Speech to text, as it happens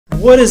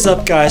What is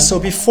up, guys? So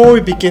before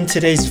we begin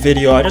today's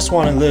video, I just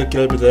want to look.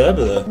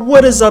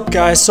 What is up,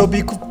 guys? So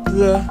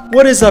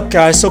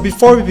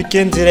before we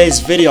begin today's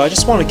video, I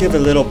just want to give a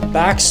little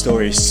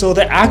backstory. So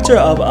the actor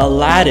of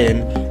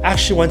Aladdin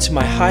actually went to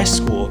my high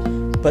school,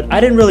 but I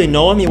didn't really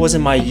know him. He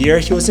wasn't my year.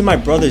 He was in my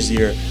brother's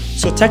year.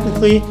 So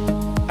technically,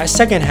 I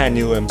secondhand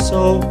knew him.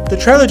 So the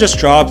trailer just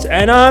dropped,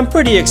 and I'm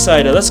pretty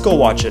excited. Let's go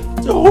watch it.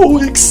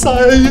 So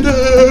excited!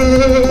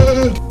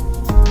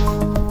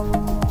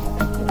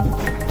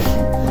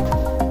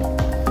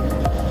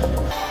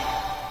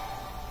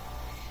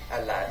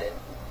 Aladdin.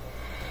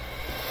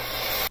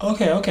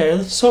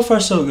 Okay, so far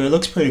so good.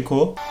 Looks pretty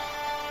cool.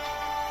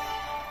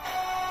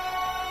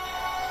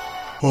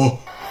 Oh.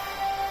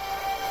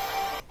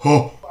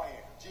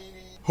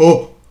 Genie.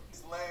 Oh.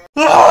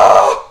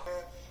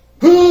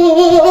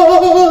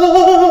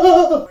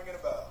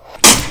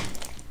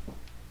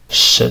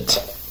 Shit.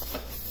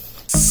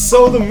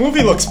 So the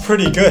movie looks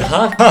pretty good,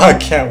 huh? I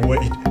can't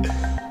wait.